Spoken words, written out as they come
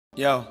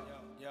Yo.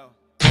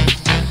 Yeah.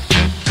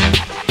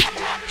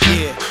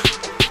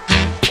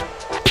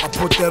 I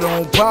put that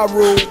on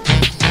pyro.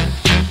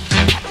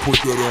 Put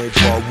that on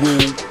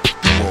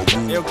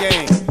pyro. Yo,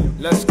 gang,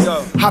 let's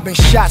go. I been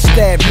shot,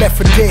 stabbed, left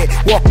for dead.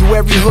 Walked through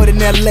every hood in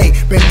LA.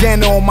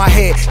 Bandana on my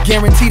head.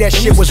 Guarantee that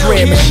shit was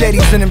red.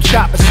 Machetes and them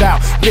choppers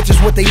out.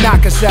 Bitches what they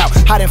knock us out.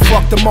 I done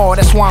fucked them all.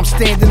 That's why I'm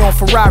standing on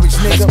Ferraris,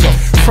 nigga.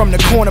 From the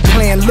corner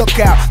playing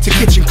lookout to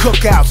kitchen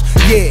cookouts.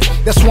 Yeah,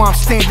 that's why I'm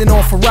standing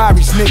on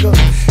Ferraris, nigga.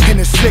 In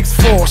a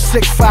 6'4",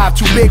 6'5",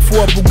 too big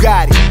for a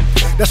Bugatti.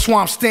 That's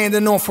why I'm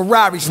standing on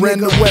Ferraris, nigga. Ran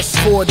the West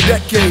for a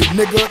decade,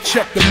 nigga.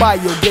 Check the bio.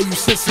 Gave you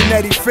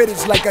Cincinnati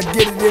fitteds like I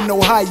get it in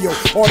Ohio.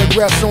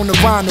 Autographs on the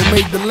vinyl.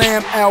 Made the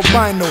lamb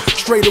albino.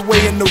 Straight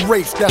away in the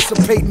race. That's a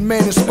Peyton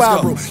Manning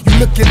spiral. You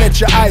looking at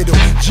your idol.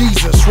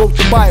 Jesus wrote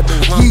the Bible.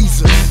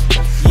 Jesus.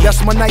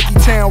 That's my Nike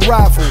Town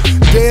rival.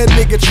 Dead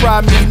nigga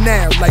try me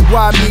now. Like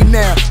why me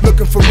now?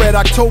 Looking for red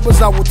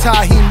Octobers, I will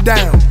tie him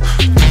down.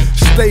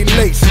 Stay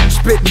laced,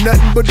 spit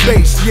nothing but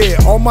bass. Yeah,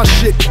 all my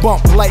shit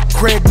bump like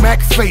Craig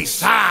Mack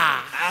face.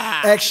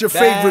 Ask your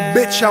favorite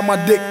bitch how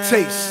my dick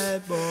tastes.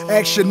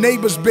 Ask your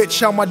neighbor's bitch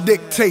how my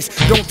dick tastes.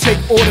 Don't take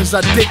orders,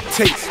 I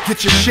dictate.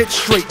 Get your shit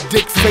straight,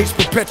 dick face.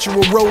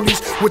 Perpetual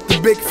rollies with the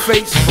big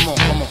face. Come on,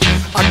 come on.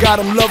 I got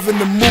them loving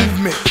the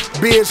movement.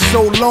 Beard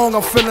so long,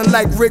 I'm feeling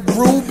like Rick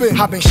Rubin.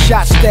 I been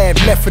shot,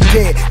 stabbed, left for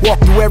dead.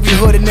 Walked through every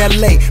hood in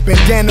LA.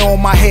 Bandana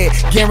on my head.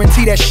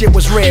 Guarantee that shit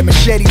was red.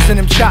 Machetes and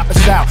them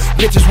choppers out.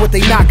 Bitches what they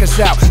knock us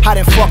out. I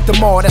done fucked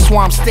them all. That's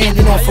why I'm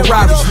standing on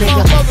Ferraris,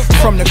 nigga.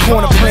 From the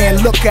corner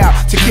playing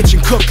lookout to kitchen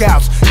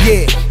cookouts.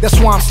 Yeah, that's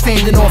why I'm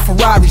standing on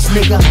Ferraris,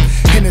 nigga.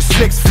 In a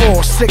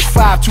 6'4",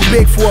 6'5", too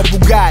big for a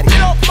Bugatti.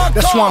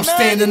 That's why I'm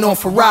standing on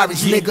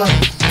Ferraris, nigga.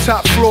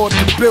 Top floor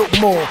at the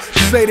Biltmore.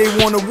 Say they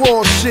want a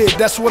war, shit,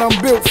 that's what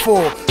I'm built for.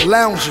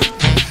 Lounging,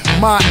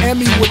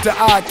 Miami with the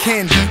eye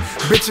candy.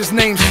 Bitches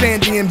named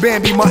Sandy and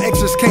Bambi, my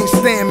exes can't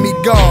stand me.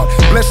 God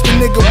bless the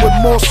nigga with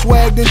more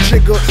swag than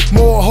Jigger,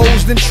 more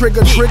hoes than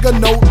Trigger. Trigger,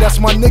 no, that's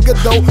my nigga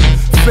though.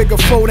 Figure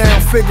 4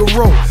 down,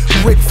 Figaro.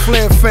 Ric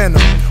Flair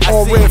Phantom.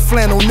 All red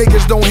flannel,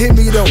 niggas don't hit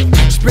me though.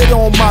 Spit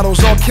on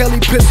models, R. Kelly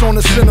piss on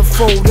the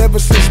centerfold. Ever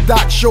since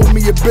Doc showed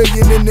me $1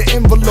 billion in the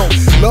envelope.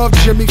 Love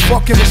Jimmy,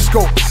 fucking the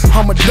scope.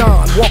 I'm a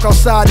Don, walk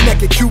outside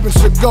naked, Cuban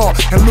cigar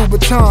and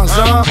Louboutins,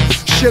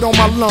 shit on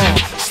my lawn,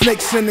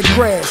 snakes in the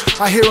grass.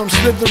 I hear them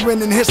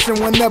slithering and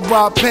hissing whenever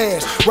I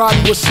pass.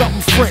 Riding with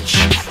something French,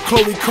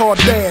 Khloe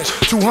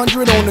Kardashian.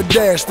 200 on the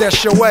dash,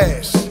 that's your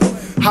ass.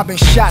 I been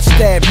shot,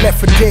 stabbed, left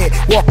for dead.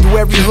 Walked through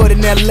every hood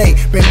in LA.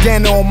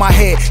 Bandana on my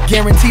head.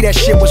 Guarantee that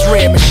shit was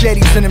red.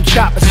 Machetes and them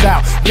choppers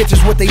out.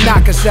 Bitches what they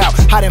knock us out.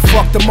 I done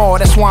fucked them all.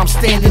 That's why I'm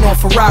standing on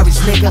Ferraris,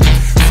 nigga.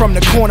 From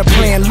the corner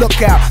playing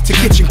lookout to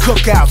kitchen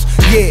cookouts.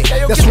 Yeah,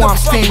 that's why I'm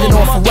standing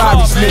on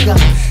Ferraris, nigga.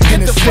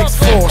 In a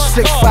 6'4",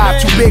 6'5",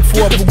 too big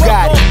for a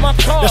Bugatti.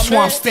 That's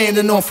why I'm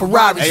standing on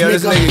Ferraris, nigga. Hey, yo,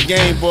 this nigga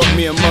Game bought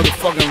me a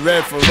motherfucking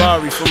red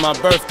Ferrari for my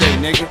birthday,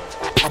 nigga.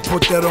 I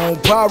put that on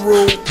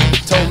pyro.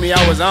 Told me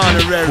I was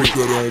honorary. Put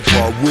that on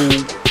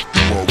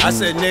pyro. I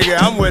said, nigga,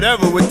 I'm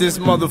whatever with this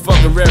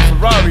motherfucking red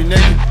Ferrari,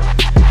 nigga.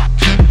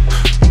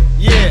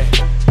 Yeah.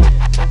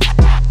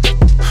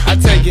 I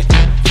take it.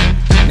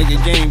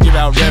 Nigga Game give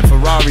out red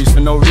Ferraris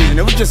for no reason.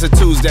 It was just a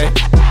Tuesday.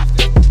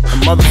 A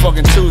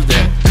motherfucking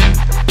Tuesday.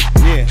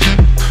 Yeah.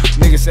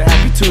 Nigga said,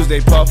 happy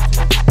Tuesday, Puff.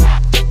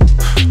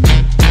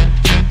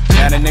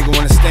 Now that nigga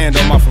wanna stand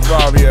on my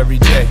Ferrari every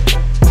day.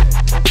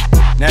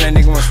 Now that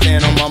nigga wanna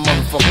stand on my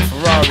motherfucking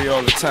Ferrari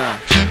all the time.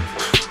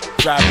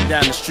 Driving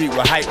down the street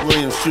with Hype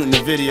Williams shooting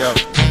the video.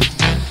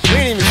 We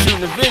ain't even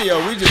shooting the video,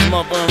 we just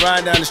motherfucking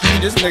riding down the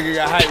street. This nigga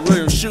got Hype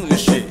Williams shooting the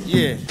shit,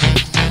 yeah.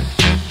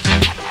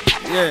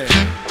 Yeah.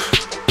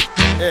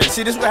 Yeah,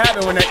 see this what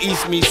happen when that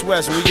East meets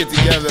West, when we get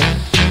together.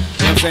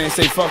 You know what I'm saying?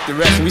 Say fuck the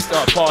rest and we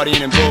start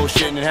partying and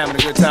bullshitting and having a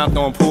good time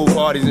throwing pool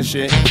parties and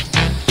shit.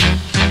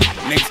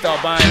 Niggas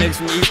start buying niggas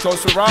from East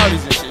Coast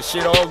Ferraris and shit.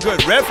 Shit all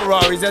good. Red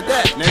Ferraris at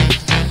that, nigga.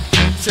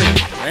 Shit,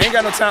 I ain't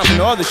got no time for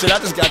no other shit. I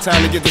just got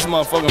time to get this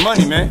motherfucking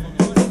money, man.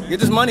 Get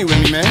this money with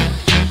me, man.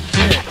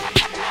 Yeah.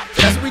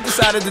 So that's what we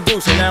decided to do.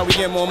 So now we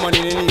get more money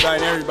than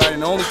anybody and everybody.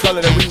 And the only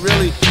color that we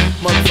really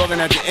motherfucking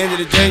at the end of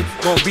the day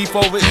gonna beef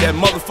over is that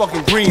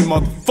motherfucking green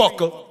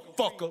motherfucker.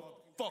 Fucker.